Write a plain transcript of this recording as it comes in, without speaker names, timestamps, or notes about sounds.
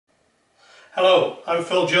Hello, I'm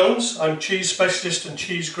Phil Jones. I'm cheese specialist and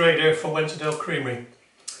cheese grader for Wensleydale Creamery.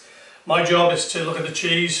 My job is to look at the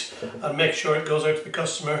cheese and make sure it goes out to the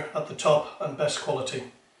customer at the top and best quality.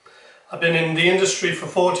 I've been in the industry for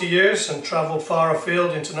 40 years and travelled far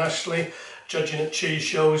afield internationally, judging at cheese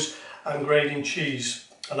shows and grading cheese.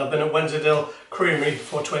 And I've been at Wensleydale Creamery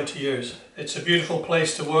for 20 years. It's a beautiful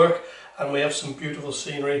place to work and we have some beautiful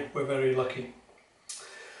scenery. We're very lucky.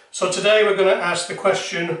 So today we're going to ask the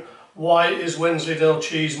question, why is Wensleydale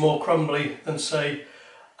cheese more crumbly than, say,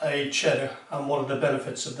 a cheddar, and what are the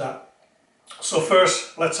benefits of that? So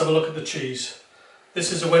first, let's have a look at the cheese.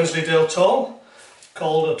 This is a Wensleydale tall,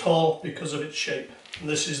 called a tall because of its shape. And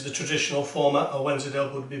this is the traditional format a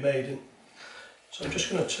Wensleydale would be made in. So I'm just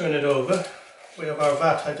going to turn it over. We have our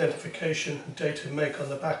VAT identification and date of make on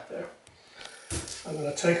the back there. I'm going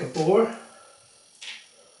to take a bore,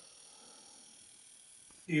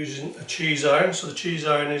 using a cheese iron. So the cheese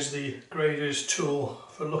iron is the grader's tool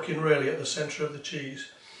for looking really at the centre of the cheese.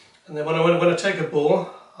 And then when I take a bore,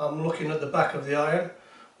 I'm looking at the back of the iron,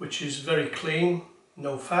 which is very clean,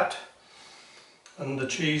 no fat, and the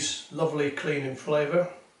cheese lovely, clean in flavour.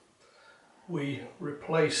 We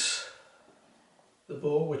replace the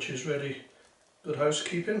bore, which is really good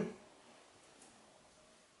housekeeping.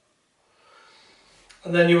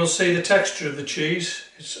 And then you will see the texture of the cheese.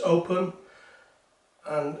 It's open.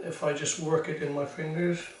 And if I just work it in my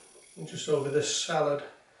fingers and just over this salad,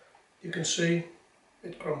 you can see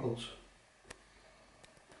it crumbles.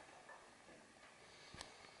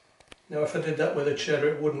 Now if I did that with a cheddar,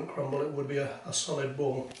 it wouldn't crumble, it would be a solid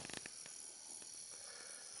ball.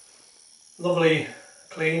 Lovely,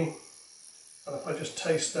 clean, and if I just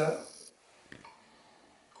taste that,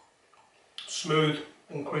 smooth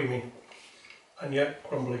and creamy, and yet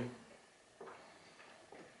crumbly.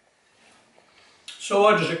 So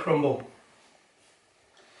why does it crumble?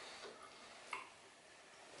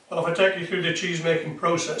 Well, if I take you through the cheese making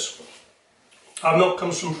process, our milk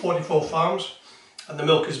comes from 44 farms and the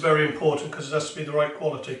milk is very important because it has to be the right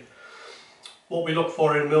quality. What we look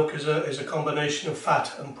for in milk is a combination of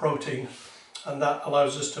fat and protein, and that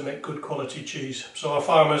allows us to make good quality cheese. So our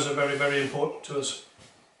farmers are very, very important to us.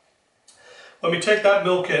 When we take that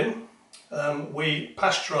milk in, we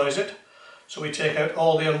pasteurize it, so we take out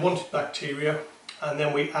all the unwanted bacteria. And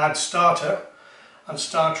then we add starter, and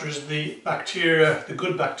starter is the bacteria, the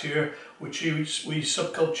good bacteria, which we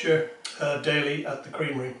subculture daily at the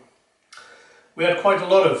creamery. We add quite a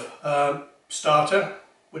lot of starter,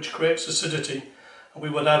 which creates acidity, and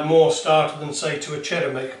we would add more starter than, say, to a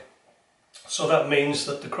cheddar make. So that means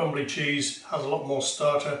that the crumbly cheese has a lot more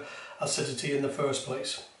starter acidity in the first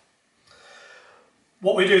place.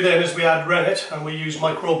 What we do then is we add rennet, and we use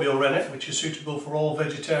microbial rennet, which is suitable for all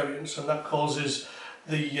vegetarians, and that causes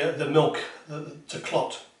the milk to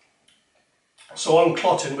clot. So on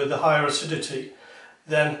clotting with the higher acidity,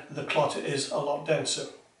 then the clot is a lot denser.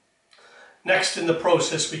 Next in the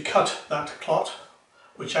process we cut that clot,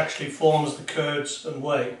 which actually forms the curds and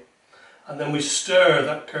whey, and then we stir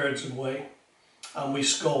that curds and whey and we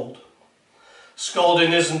scald.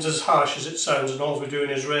 Scalding isn't as harsh as it sounds, and all we're doing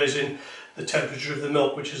is raising the temperature of the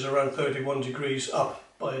milk, which is around 31 degrees, up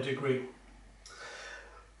by a degree.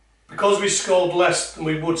 Because we scald less than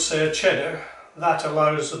we would, say, a cheddar, that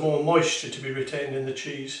allows more moisture to be retained in the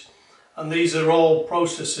cheese. And these are all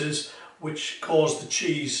processes which cause the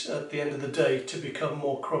cheese at the end of the day to become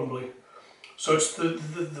more crumbly. So it's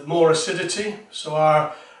the more acidity, so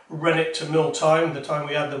our rennet to mill time, the time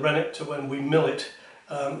we add the rennet to when we mill it,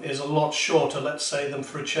 is a lot shorter, let's say, than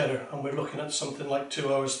for a cheddar, and we're looking at something like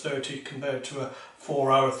 2 hours 30 compared to a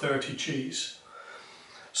 4 hour 30 cheese.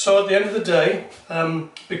 So at the end of the day,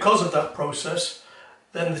 because of that process,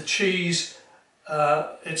 then the cheese,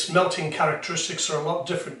 its melting characteristics are a lot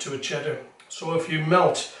different to a cheddar. So if you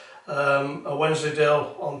melt a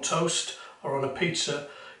Wensleydale on toast or on a pizza,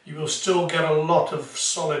 you will still get a lot of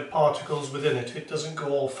solid particles within it. It doesn't go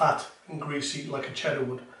all fat and greasy like a cheddar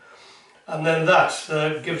would. And then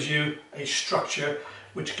that gives you a structure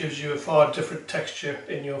which gives you a far different texture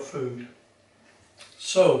in your food.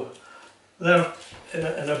 So there,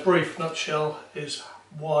 in a brief nutshell, is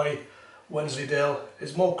why Wensleydale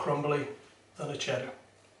is more crumbly than a cheddar.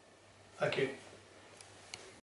 Thank you.